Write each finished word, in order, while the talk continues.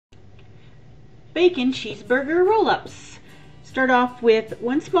bacon cheeseburger roll-ups. Start off with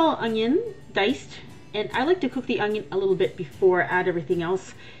one small onion, diced, and I like to cook the onion a little bit before I add everything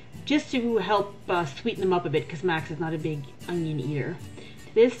else, just to help sweeten them up a bit, because Max is not a big onion eater.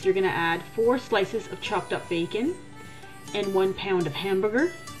 To this, you're going to add 4 slices of chopped up bacon and 1 pound of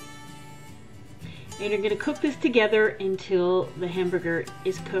hamburger. And you're going to cook this together until the hamburger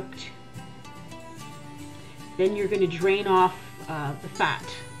is cooked. Then you're going to drain off the fat.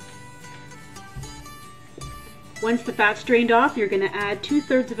 Once the fat's drained off, you're going to add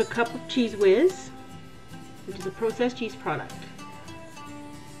 2/3 of a cup of Cheez Whiz, which is a processed cheese product.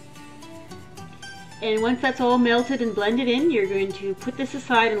 And once that's all melted and blended in, you're going to put this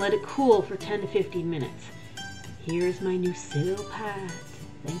aside and let it cool for 10 to 15 minutes. Here's my new Silpat.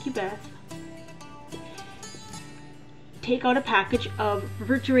 Thank you, Beth. Take out a package of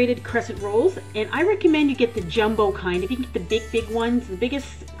refrigerated crescent rolls, and I recommend you get the jumbo kind. If you can get the big ones, the biggest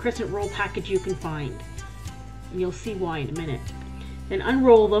crescent roll package you can find. And you'll see why in a minute. Then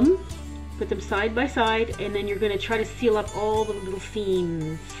unroll them, put them side by side, and then you're going to try to seal up all the little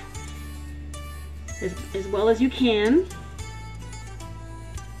seams as well as you can.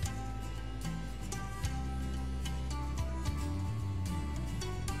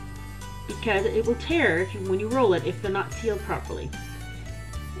 Because it will tear when you roll it if they're not sealed properly.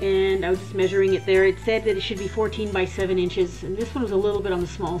 And I was just measuring it there. It said that it should be 14 by 7 inches, and this one was a little bit on the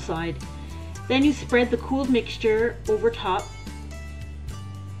small side. Then you spread the cooled mixture over top.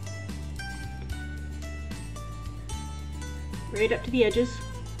 Right up to the edges.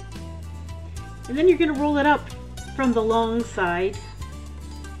 And then you're going to roll it up from the long side.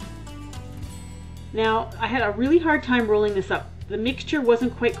 Now, I had a really hard time rolling this up. The mixture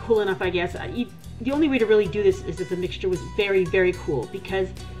wasn't quite cool enough, I guess. The only way to really do this is if the mixture was very, very cool, because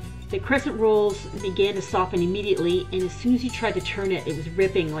the crescent rolls began to soften immediately, and as soon as you tried to turn it, it was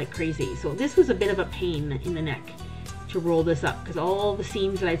ripping like crazy. So this was a bit of a pain in the neck to roll this up, because all the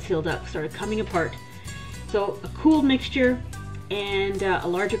seams that I'd sealed up started coming apart. So a cooled mixture and a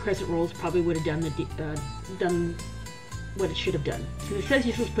larger crescent rolls probably would have done what it should have done. So it says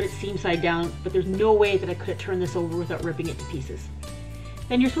you're supposed to put it seam side down, but there's no way that I could have turned this over without ripping it to pieces.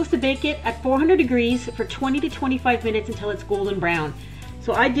 Then you're supposed to bake it at 400 degrees for 20 to 25 minutes until it's golden brown.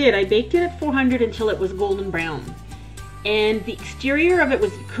 So I did. I baked it at 400 until it was golden brown. And the exterior of it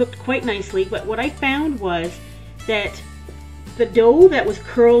was cooked quite nicely, but what I found was that the dough that was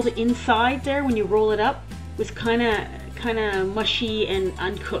curled inside there when you roll it up was kind of mushy and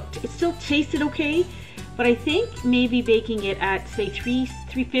uncooked. It still tasted okay, but I think maybe baking it at, say,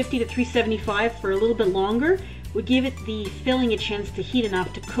 350 to 375 for a little bit longer would give it the filling a chance to heat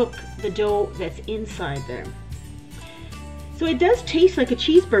enough to cook the dough that's inside there. So it does taste like a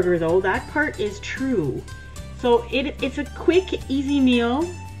cheeseburger, though. That part is true. So it's a quick, easy meal.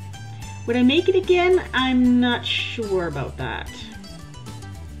 Would I make it again? I'm not sure about that.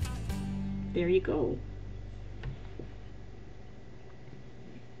 There you go.